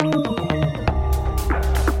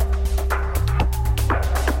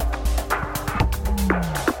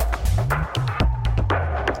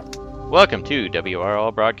Welcome to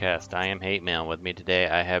WRL Broadcast. I am Hate Mail. With me today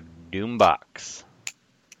I have Doombox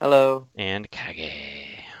Hello. and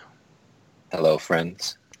Kage. Hello,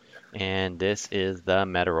 friends. And this is the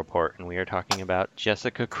Meta Report, and we are talking about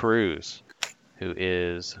Jessica Cruz, who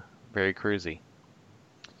is very cruisy.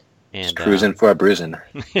 Just cruising for a bruising.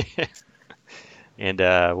 And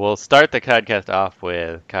we'll start the podcast off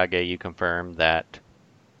with Kage. You confirmed that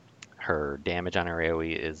her damage on her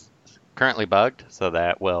AoE is currently bugged, so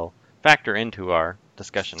that will factor into our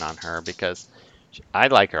discussion on her because I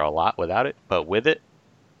like her a lot without it, but with it,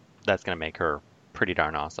 that's going to make her pretty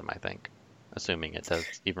darn awesome, I think, assuming it does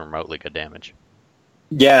even remotely good damage.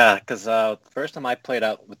 Yeah, because the first time I played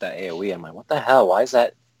out with that AoE, I'm like, what the hell? Why is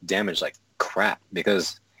that damage like crap?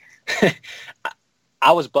 Because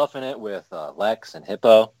I was buffing it with Lex and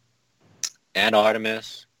Hippo and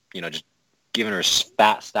Artemis, just giving her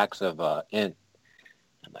fat stacks of int.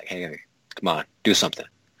 I'm like, hey, come on, do something.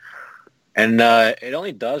 And it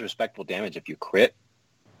only does respectable damage if you crit,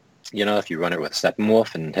 if you run it with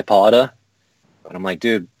Steppenwolf and Hippolyta. But I'm like,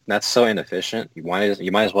 dude, that's so inefficient. You might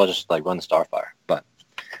as well just like run the Starfire. But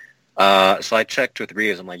so I checked with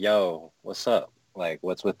Reeves. I'm like, yo, what's up? Like,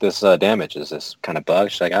 what's with this damage? Is this kind of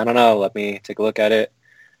bugged? She's like, I don't know. Let me take a look at it.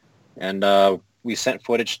 And we sent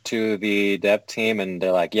footage to the dev team, and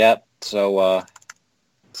they're like, yep. So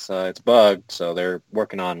it's bugged. So they're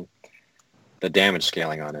working on the damage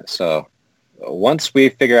scaling on it. So once we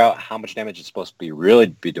figure out how much damage it's supposed to really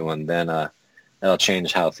be doing, then that'll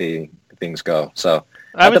change how things go. So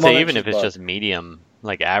I would say moment, even if it's bugged. just medium,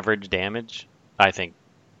 like average damage, I think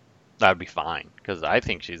that would be fine because I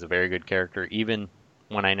think she's a very good character, even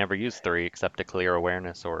when I never use 3 except to clear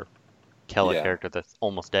awareness or kill a character that's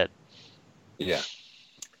almost dead. Yeah.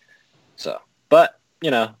 So, but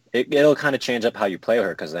it'll kind of change up how you play her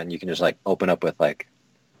because then you can just like open up with like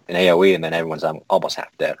an AOE and then everyone's almost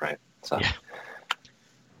half dead, right? So. Yeah.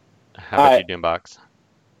 How about you, Doombox?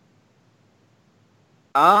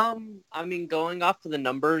 I mean, going off of the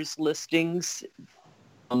numbers listings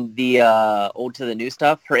on the old to the new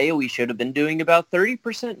stuff, her AoE should have been doing about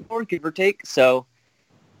 30% more, give or take. So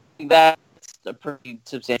that's a pretty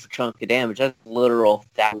substantial chunk of damage. That's literal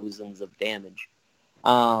thousands of damage.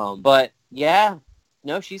 But yeah,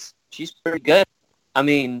 no, she's pretty good. I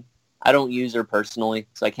mean, I don't use her personally,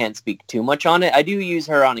 so I can't speak too much on it. I do use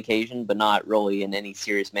her on occasion, but not really in any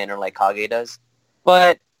serious manner like Kage does.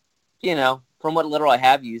 But, from what little I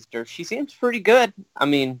have used her, she seems pretty good. I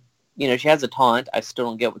mean, she has a taunt. I still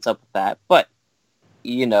don't get what's up with that. But,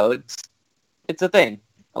 it's a thing.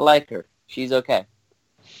 I like her. She's okay.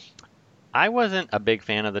 I wasn't a big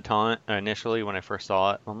fan of the taunt initially when I first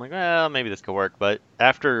saw it. I'm like, well, maybe this could work. But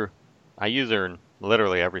after I use her in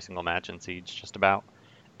literally every single match in Siege, just about,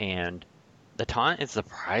 and the taunt is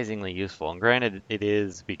surprisingly useful. And granted, it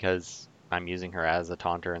is because I'm using her as a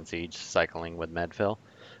taunter in Siege, cycling with Medfill,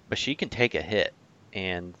 but she can take a hit,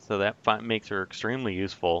 and so that makes her extremely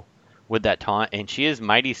useful with that taunt. And she is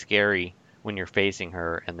mighty scary when you're facing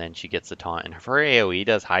her, and then she gets the taunt. And if her AOE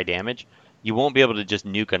does high damage, you won't be able to just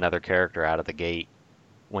nuke another character out of the gate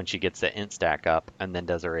when she gets the int stack up and then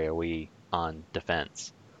does her AoE on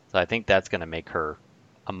defense. So I think that's going to make her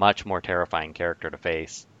a much more terrifying character to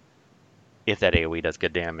face if that AoE does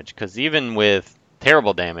good damage. Because even with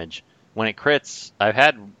terrible damage, when it crits, I've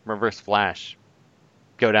had Reverse Flash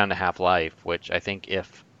go down to half life, which I think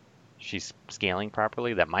if she's scaling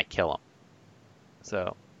properly, that might kill him.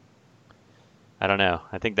 So I don't know.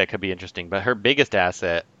 I think that could be interesting. But her biggest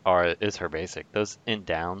asset is her basic. Those int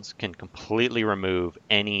downs can completely remove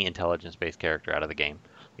any intelligence-based character out of the game.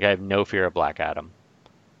 Like, I have no fear of Black Adam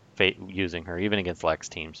using her, even against Lex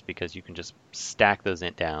teams, because you can just stack those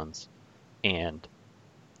int downs, and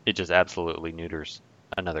it just absolutely neuters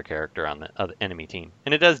another character on the enemy team.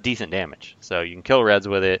 And it does decent damage. So you can kill reds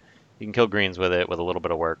with it, you can kill greens with it with a little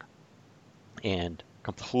bit of work, and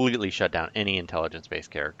completely shut down any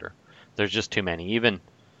intelligence-based character. There's just too many. Even,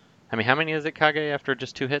 I mean, how many is it, Kage, after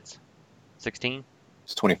just 2 hits? 16?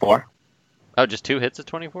 It's 24. Oh, just 2 hits at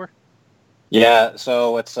 24? Yeah,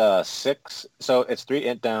 so it's 6. So it's 3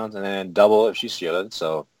 int downs and then double if she's shielded.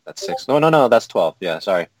 So that's 6. No, that's 12. Yeah,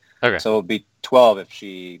 sorry. Okay. So it'll be 12 if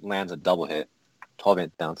she lands a double hit. 12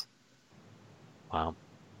 int downs. Wow.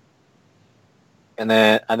 And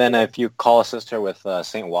then if you call assist her with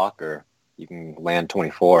Saint Walker, you can land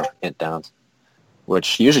 24 int downs,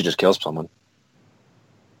 which usually just kills someone.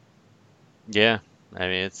 Yeah, I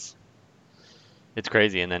mean it's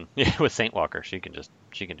crazy. And then with Saint Walker, she can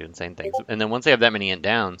do insane things. And then once they have that many int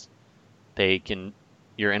downs,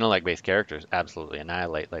 your intellect based characters absolutely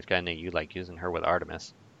annihilate. Like I know you like using her with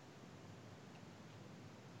Artemis.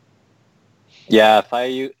 Yeah,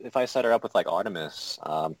 if I set her up with like Artemis,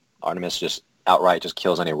 Artemis just outright just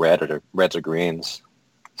kills any reds or greens.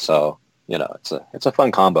 So it's a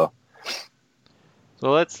fun combo.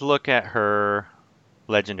 So let's look at her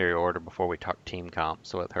legendary order before we talk team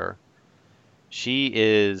comps with her. She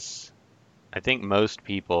is, I think most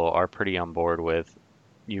people are pretty on board with,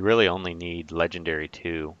 you really only need legendary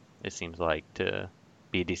 2, it seems like, to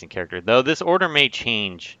be a decent character. Though this order may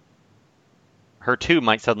change. Her 2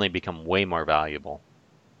 might suddenly become way more valuable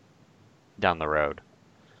down the road.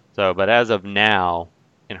 So, but as of now,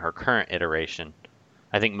 in her current iteration,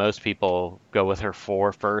 I think most people go with her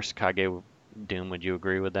 4 first. Kage Doom, would you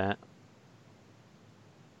agree with that?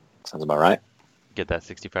 Sounds about right. Get that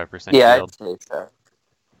 65% Yeah, shield. I'd say so.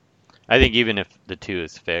 I think even if the 2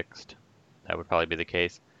 is fixed, that would probably be the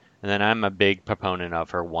case. And then I'm a big proponent of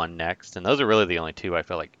her 1 next, and those are really the only 2 I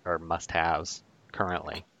feel like are must-haves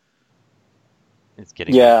currently. It's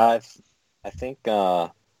getting Yeah, I think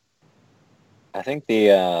the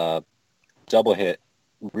double hit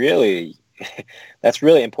really that's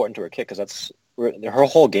really important to her kit because her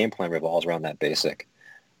whole game plan revolves around that basic.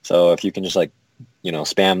 So if you can just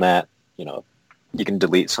spam that, you can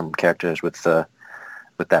delete some characters with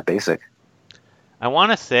that basic. I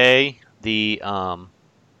want to say I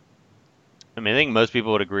think most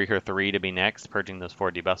people would agree her 3 to be next. Purging those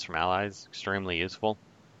 4 debuffs from allies, extremely useful.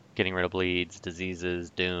 Getting rid of bleeds, diseases,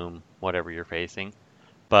 doom, whatever you're facing.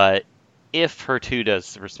 But if her 2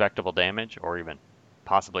 does respectable damage, or even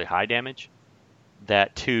possibly high damage,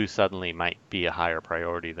 that 2 suddenly might be a higher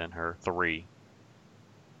priority than her 3.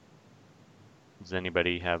 Does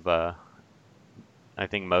anybody have I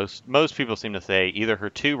think most people seem to say either her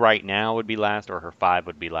 2 right now would be last or her 5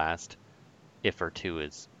 would be last if her 2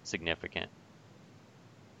 is significant.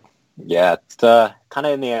 Yeah, it's kind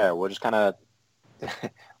of in the air. We're just kind of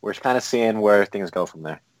seeing where things go from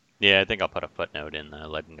there. Yeah, I think I'll put a footnote in the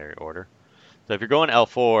legendary order. So if you're going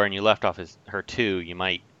L4 and you left off her 2, you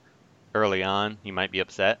might early on you might be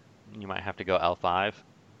upset. You might have to go L5.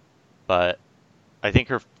 But I think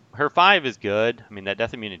her 5 is good. I mean, that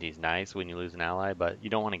death immunity is nice when you lose an ally, but you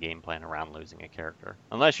don't want to game plan around losing a character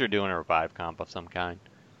unless you're doing a revive comp of some kind,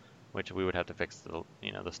 which we would have to fix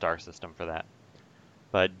the star system for that.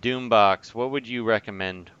 But Doombox, what would you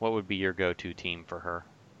recommend? What would be your go-to team for her?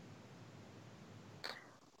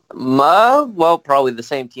 Well, probably the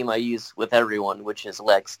same team I use with everyone, which is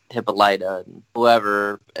Lex, Hippolyta, and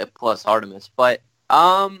whoever, plus Artemis. But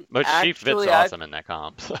She fits awesome in that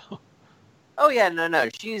comp. So. Oh yeah, no,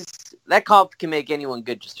 that comp can make anyone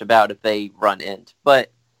good just about if they run int.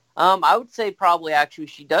 But I would say probably actually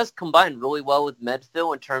she does combine really well with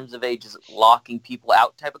Medfill in terms of a just locking people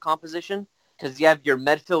out type of composition. Because you have your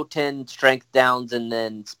Medfill 10 strength downs and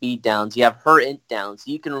then speed downs. You have her int downs.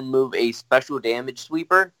 So you can remove a special damage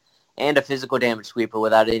sweeper and a physical damage sweeper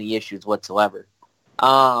without any issues whatsoever.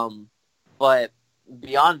 But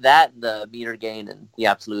beyond that, the meter gain and the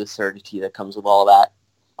absolute certitude that comes with all that.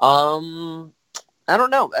 I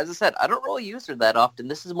don't know. As I said, I don't really use her that often.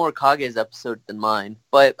 This is more Kage's episode than mine.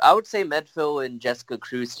 But I would say Medfill and Jessica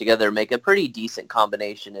Cruz together make a pretty decent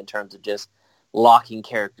combination in terms of just locking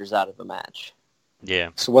characters out of a match.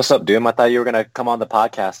 Yeah. So what's up, Doom? I thought you were going to come on the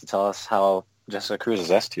podcast to tell us how Jessica Cruz is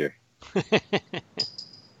S tier.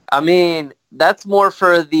 I mean, that's more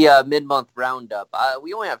for the mid-month roundup.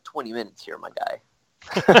 We only have 20 minutes here, my guy.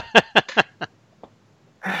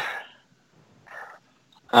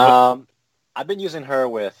 I've been using her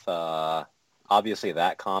with obviously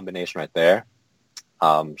that combination right there.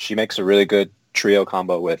 She makes a really good trio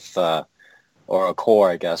combo with, or a core,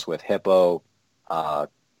 I guess, with Hippo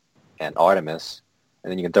and Artemis.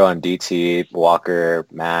 And then you can throw in DT, Walker,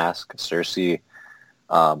 Mask, Cersei,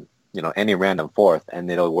 any random fourth,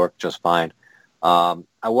 and it'll work just fine. I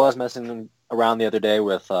was messing around the other day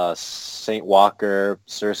with Saint Walker,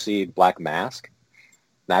 Cersei, Black Mask.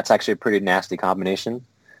 That's actually a pretty nasty combination.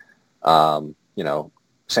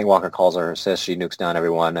 Saint Walker calls her, says she nukes down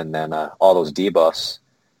everyone, and then all those debuffs,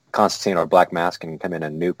 Constantine or Black Mask can come in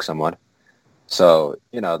and nuke someone. So,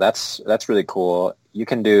 that's really cool. You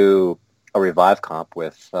can do a revive comp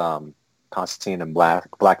with Constantine and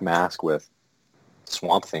Black Mask with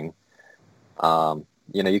Swamp Thing.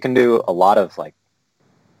 You can do a lot of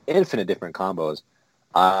infinite different combos.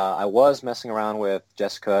 I was messing around with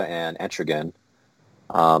Jessica and Etrigan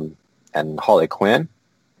and Harley Quinn,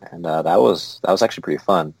 and that was actually pretty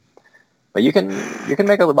fun. But you can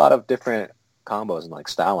make a lot of different combos and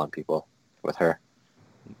style on people with her.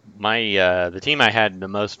 The team I had the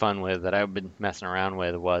most fun with that I've been messing around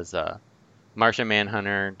with was Martian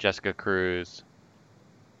Manhunter, Jessica Cruz,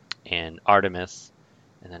 and Artemis,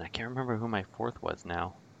 and then I can't remember who my fourth was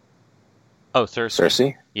now. Oh, Cersei.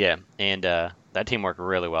 Cersei? Yeah, and that team worked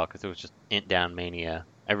really well because it was just int down mania.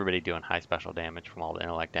 Everybody doing high special damage from all the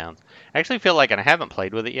intellect downs. I actually feel like, and I haven't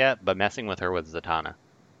played with it yet, but messing with her with Zatanna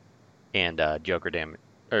and Joker damage,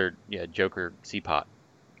 or yeah, Joker C-Pot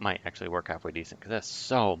might actually work halfway decent because that's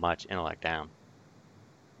so much intellect down.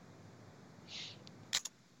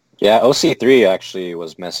 Yeah, OC3 actually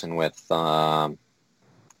was messing with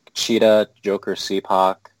Cheetah, Joker,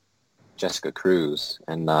 CPOC, Jessica Cruz,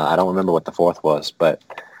 and I don't remember what the fourth was, but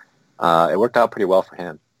it worked out pretty well for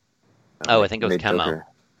him. Oh, I think it was Made Chemo. Joker.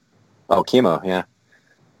 Oh, Chemo, yeah.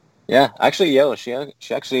 Yeah, actually,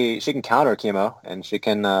 she can counter Chemo, and she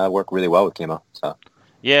can work really well with Chemo, so.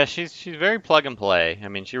 Yeah, she's very plug and play. I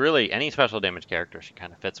mean, she really any special damage character she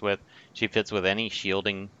kind of fits with. She fits with any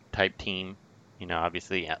shielding type team. You know,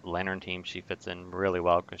 obviously at Lantern team she fits in really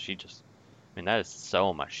well because she just, I mean, that is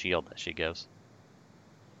so much shield that she gives.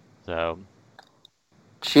 So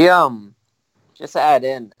She just to add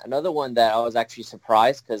in another one that I was actually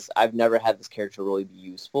surprised because I've never had this character really be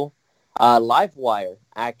useful. Livewire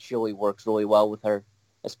actually works really well with her,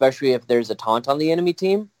 especially if there's a taunt on the enemy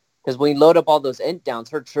team. Because when you load up all those int downs,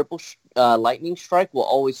 her triple lightning strike will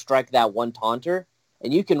always strike that one taunter,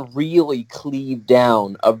 and you can really cleave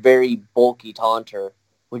down a very bulky taunter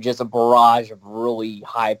with just a barrage of really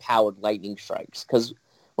high-powered lightning strikes. Because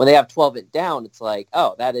when they have 12 int down, it's like,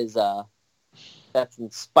 oh, that's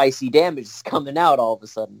some spicy damage that's coming out all of a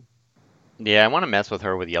sudden. yeah, I want to mess with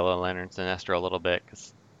her with Yellow Lantern Sinestro a little bit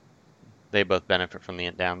because they both benefit from the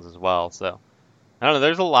int downs as well. So I don't know.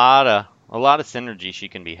 There's a lot of synergy she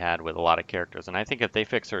can be had with a lot of characters, and I think if they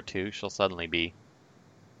fix her too, she'll suddenly be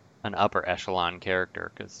an upper echelon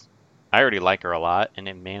character because I already like her a lot, and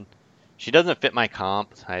then, man, she doesn't fit my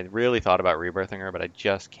comp. I really thought about rebirthing her, but I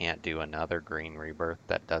just can't do another green rebirth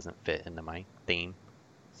that doesn't fit into my theme.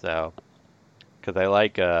 So, because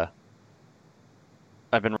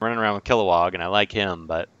I've been running around with Kilowog, and I like him,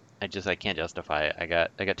 but I can't justify it. I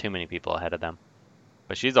got too many people ahead of them.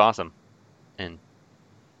 But she's awesome, and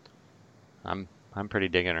I'm pretty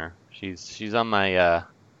digging her. She's on my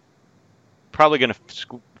probably gonna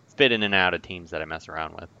fit in and out of teams that I mess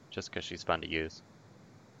around with, just because she's fun to use.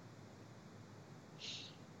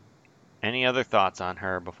 Any other thoughts on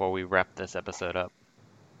her before we wrap this episode up?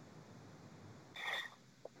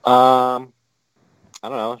 I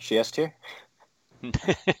don't know. She S tier?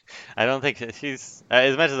 I don't think she's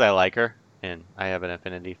as much as I like her, and I have an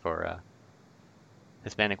affinity for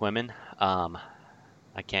Hispanic women.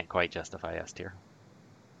 I can't quite justify S tier.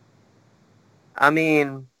 I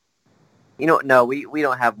mean, no, we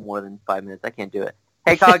don't have more than 5 minutes. I can't do it.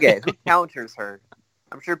 Hey, Kage, who counters her?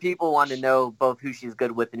 I'm sure people want to know both who she's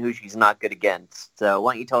good with and who she's not good against. So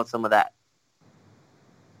why don't you tell us some of that?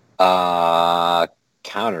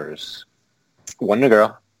 Counters. Wonder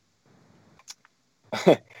Girl.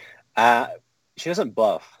 She doesn't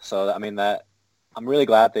buff, so I mean that. I'm really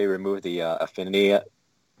glad they removed the affinity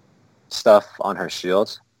stuff on her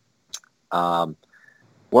shields. Wonder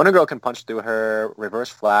Girl can punch through her. Reverse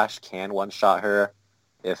Flash can one-shot her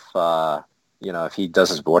if if he does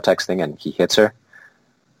his vortex thing and he hits her.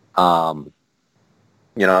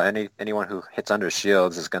 Anyone who hits under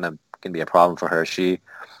shields can be a problem for her.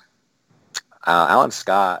 Alan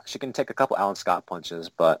Scott, she can take a couple Alan Scott punches,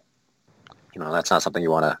 but that's not something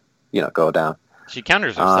you want to go down. She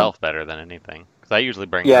counters herself better than anything, because I usually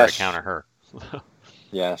bring her to counter her.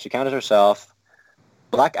 Yeah, she counters herself.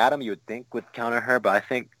 Black Adam, you would think, would counter her, but I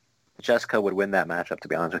think Jessica would win that matchup, to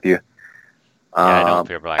be honest with you. Yeah, I don't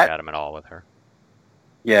fear Black Adam at all with her.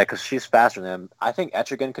 Yeah, because she's faster than him. I think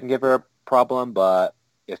Etrigan can give her a problem, but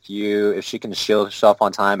if she can shield herself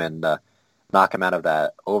on time and knock him out of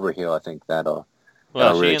that overheal, I think that'll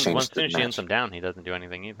really change the match. Once soon as she ends him down, he doesn't do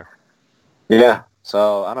anything either. Yeah,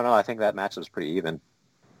 so I don't know. I think that match was pretty even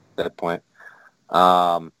at that point.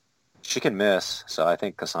 She can miss, so I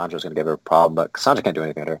think Cassandra's going to give her a problem, but Cassandra can't do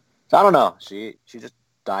anything to her. So I don't know. She just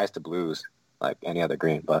dies to blues like any other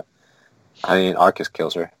green, but I mean, Arcus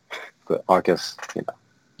kills her. But Arcus,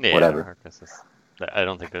 yeah, whatever. Arcus is, I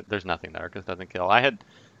don't think there's nothing that Arcus doesn't kill. I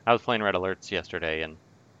was playing Red Alerts yesterday, and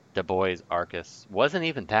Du Bois Arcus wasn't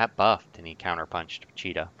even that buffed, and he counterpunched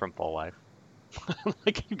Cheetah from full life.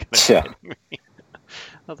 Like, you gotta be kidding me. I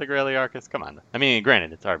was like, really, Arcus? Come on. I mean,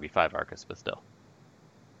 granted, it's RB5 Arcus, but still.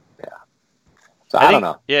 Yeah. So I don't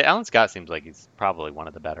know. Yeah, Alan Scott seems like he's probably one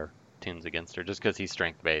of the better tunes against her, just because he's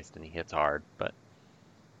strength-based and he hits hard, but...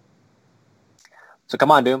 So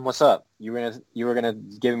come on, Doom, what's up? You were gonna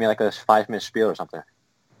give me like a 5-minute spiel or something.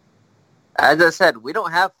 As I said, we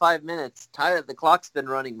don't have 5 minutes. Tyler, the clock's been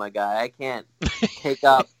running, my guy. I can't take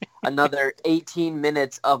up another 18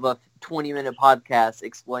 minutes of a 20-minute podcast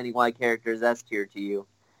explaining why character is S tier to you,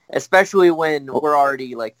 especially when we're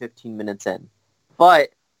already like 15 minutes in. But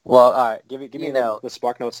Well, all right. Give me You know. the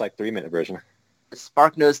SparkNotes like 3-minute version.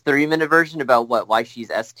 SparkNote's 3-minute version about why she's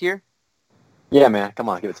S tier? Yeah, man. Come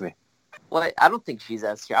on, give it to me. Well, I don't think she's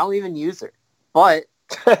S tier. I don't even use her. But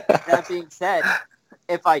that being said,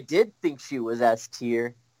 if I did think she was S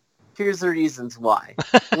tier, here's the reasons why.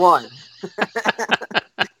 One,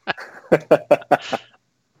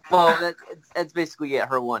 well, that's basically it.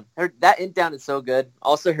 Her one. That int down is so good.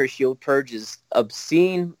 Also, her shield purge is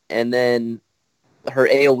obscene, and then her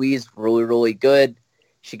AoE is really, really good.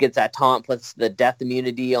 She gets that taunt plus the death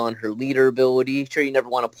immunity on her leader ability. Sure, you never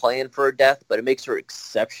want to plan for her death, but it makes her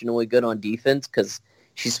exceptionally good on defense because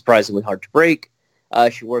she's surprisingly hard to break.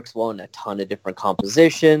 She works well in a ton of different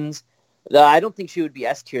compositions. I don't think she would be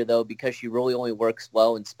S tier, though, because she really only works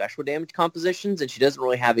well in special damage compositions, and she doesn't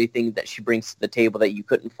really have anything that she brings to the table that you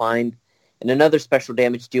couldn't find in another special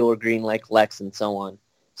damage dealer green like Lex and so on.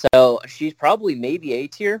 So she's probably maybe A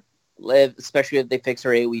tier, especially if they fix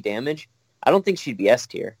her AoE damage. I don't think she'd be S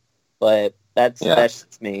tier, but that's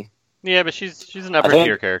just me. Yeah, but she's an upper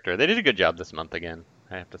tier character. They did a good job this month again,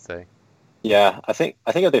 I have to say. Yeah, I think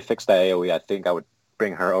if they fixed that AoE, I think I would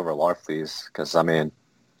bring her over Larfleeze because I mean,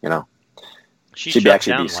 you know, she'd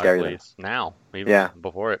actually be scary now, even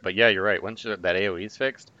before it. But yeah, you're right. Once that AoE is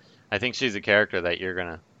fixed, I think she's a character that you're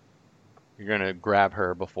gonna grab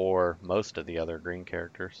her before most of the other green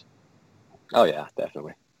characters. Oh yeah,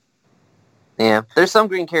 definitely. Yeah, there's some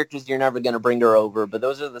green characters you're never going to bring her over, but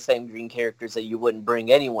those are the same green characters that you wouldn't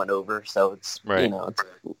bring anyone over, so it's, right. You know, it's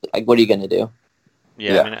like, what are you going to do?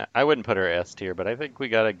 Yeah, I mean, I wouldn't put her S tier, but I think we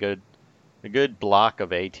got a good block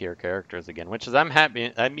of A tier characters again, which is I'm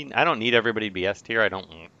happy. I mean, I don't need everybody to be S tier. I don't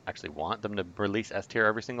actually want them to release S tier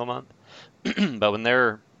every single month, but when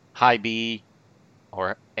they're high B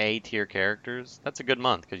or A tier characters, that's a good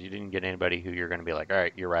month because you didn't get anybody who you're going to be like, all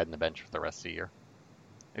right, you're riding the bench for the rest of the year.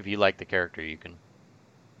 If you like the character, you can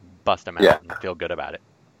bust them out and feel good about it.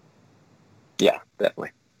 Yeah,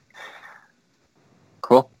 definitely.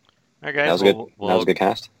 Cool. All right, guys. That was good. That was a good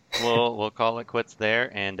cast. We'll call it quits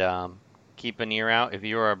there, and keep an ear out if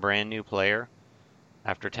you are a brand new player.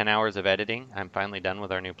 After 10 hours of editing, I'm finally done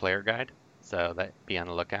with our new player guide, so be on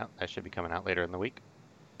the lookout. That should be coming out later in the week.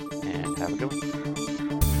 And have a good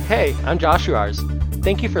one. Hey, I'm Josh Ars.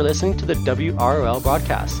 Thank you for listening to the WROL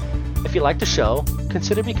broadcast. If you like the show,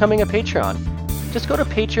 consider becoming a Patreon. Just go to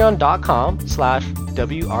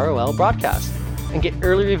patreon.com/WROL broadcast and get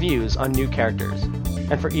early reviews on new characters.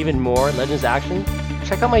 And for even more Legends action,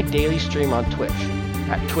 check out my daily stream on Twitch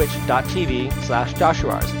at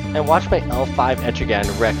twitch.tv/JoshuArs and watch my L5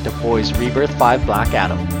 Etrigan wreck the boys Rebirth 5 Black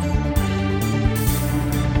Adam.